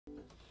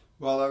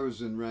While I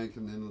was in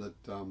Rankin Inlet,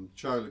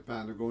 Charlie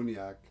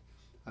Panagoniak,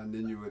 an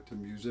Inuit, a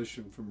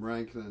musician from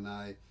Rankin, and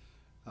I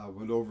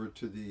went over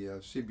to the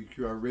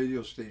CBQR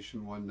radio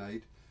station one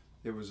night.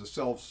 It was a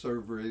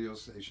self-serve radio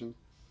station,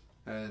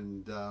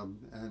 and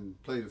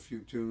played a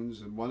few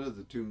tunes. And one of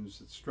the tunes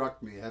that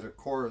struck me had a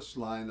chorus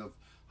line of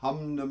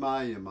 "Humna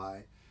Myuh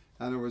My,"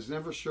 and I was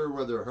never sure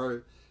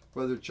whether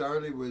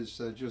Charlie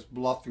was just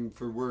bluffing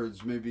for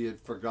words. Maybe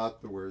it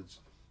forgot the words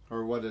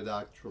or what it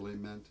actually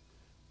meant.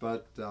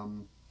 But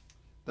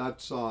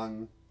that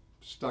song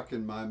stuck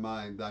in my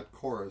mind, that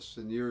chorus,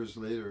 and years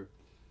later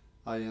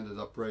I ended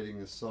up writing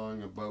a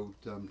song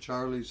about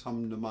Charlies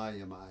Humna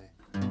Myuh My.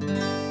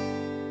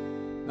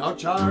 Now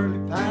Charlie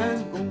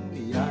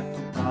Panagoniak,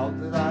 I'm proud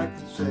that I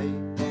can say,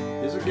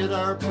 is a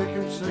guitar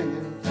picking,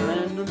 singing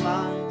friend of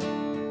mine.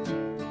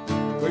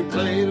 We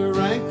played a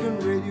Rankin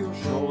radio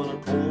show on a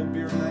cold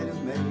beer night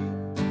in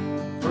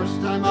May. First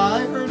time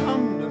I heard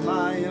Humna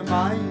Myuh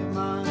Myuh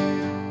My.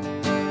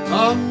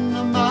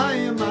 Humna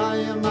Myuh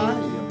Myuh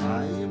Myuh.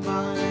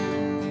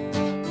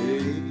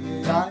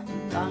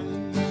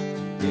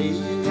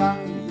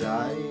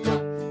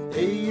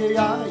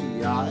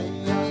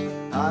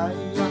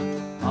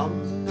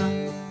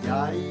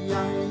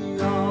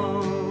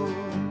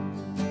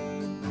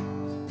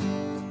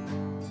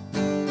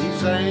 He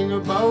sang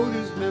about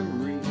his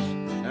memories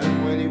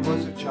and when he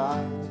was a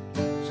child.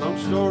 Some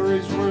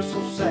stories were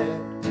so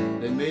sad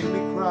they made me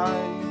cry.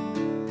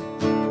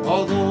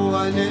 Although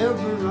I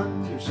never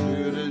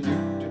understood a do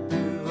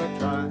I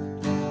tried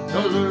to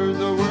learn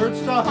the words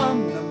to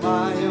Humna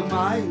Myuh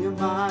Myuh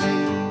My.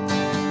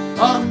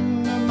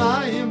 Humna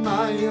Myuh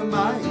Myuh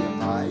Myuh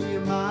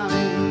Myuh My.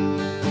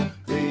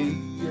 Hey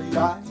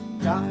ya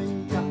ya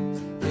ya,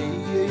 hey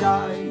ya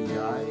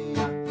ya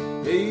ya,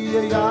 hey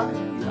ya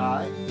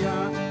ya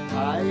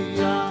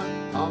ya,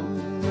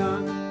 Humna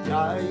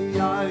ya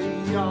ya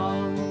ya.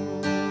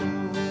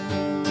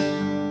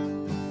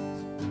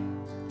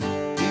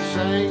 He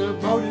sang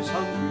about his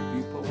hungry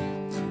people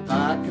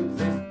back in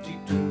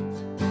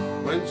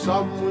 '52, when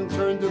someone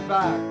turned their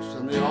backs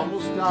and they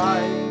almost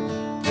died.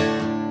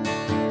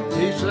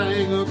 He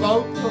sang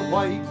about the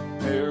white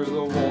bear,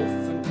 the wolf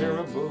and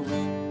caribou,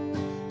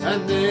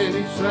 and then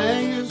he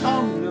sang his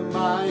Humna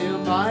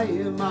Myuh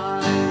Myuh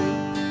My.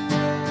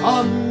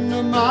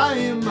 Humna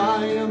Myuh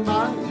Myuh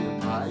Myuh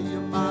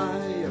Myuh My.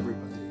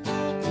 Everybody.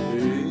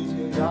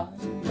 Hey ya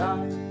ya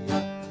ya,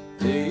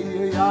 hey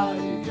ya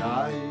ya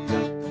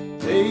ya,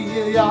 hey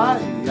ya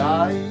ya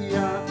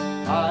ya,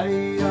 ay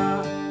ya,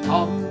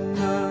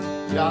 Humna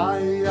ya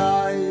ya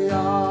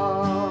ya.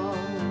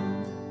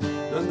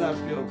 Doesn't that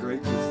feel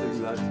great to sing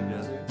that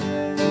together?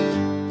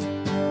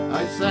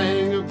 I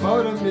sang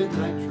about a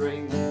midnight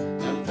train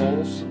and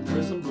Folsom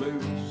Prison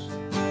Blues.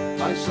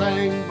 I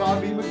sang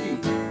Bobby McGee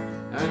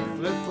and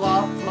Flip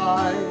Flop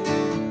Fly.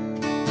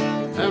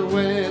 And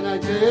when I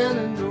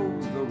didn't know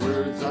the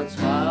words, I'd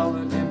smile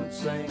at him and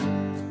sing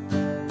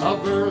a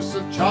verse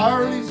of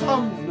Charlie's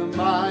Humna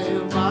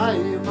Myuh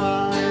Myuh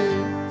My.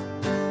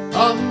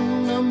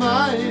 Humna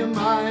Myuh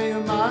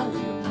Myuh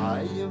Myuh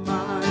Myuh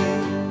My.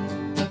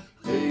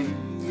 Hey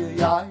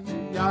ya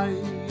ya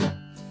ya,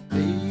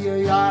 hey ya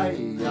ya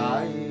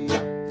ya,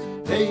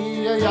 hey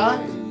ya ya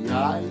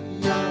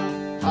ya,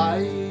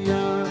 ay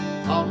ya,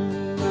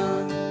 Humna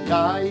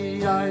ya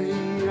ya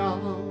ya.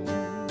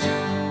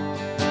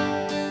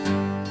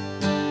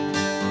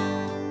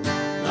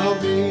 Now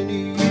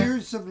many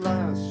years have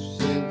passed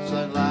since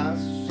I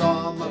last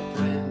saw my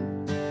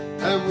friend,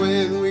 and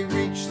when we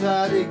reached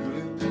that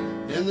igloo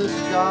in the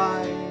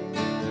sky,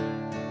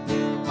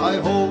 I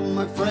hope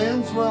my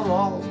friends will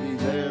all be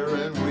there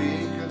and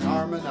we can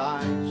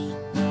harmonize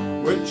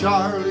with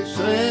Charlie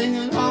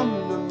singing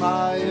Humna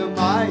Myuh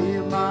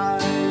Myuh My.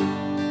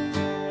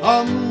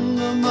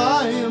 Humna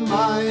Myuh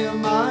Myuh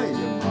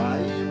Myuh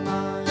Myuh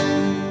My.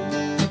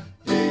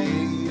 Hey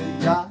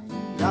ya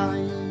ya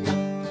ya,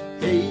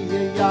 hey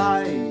ya ya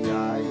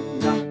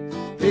ya,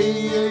 hey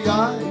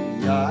ya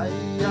ya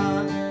ya,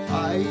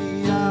 ay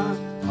ya,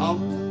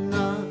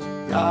 Humna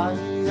ya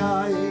ya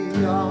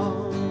ya.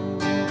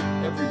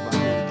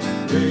 Everybody.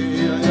 Hey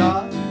ya ya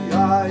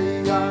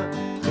ya,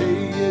 hey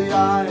ya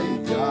ya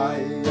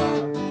ya,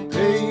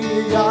 hey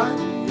ya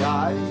ya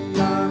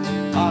ya,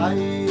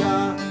 ay ya,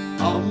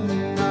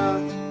 Humna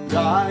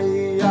ya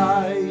ya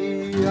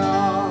ya.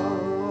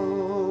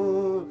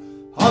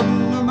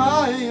 Humna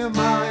Myuh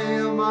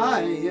Myuh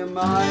Myuh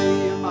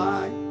Myuh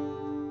My.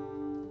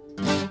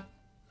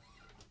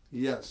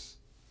 Yes,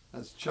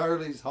 that's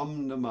Charlie's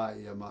Humna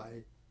Myuh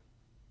My.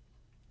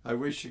 I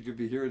wish you could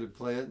be here to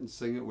play it and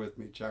sing it with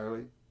me,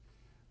 Charlie.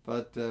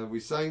 But we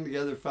sang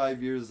together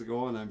 5 years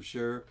ago, and I'm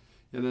sure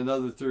in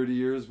another 30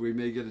 years we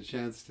may get a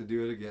chance to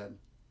do it again.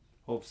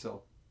 Hope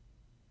so.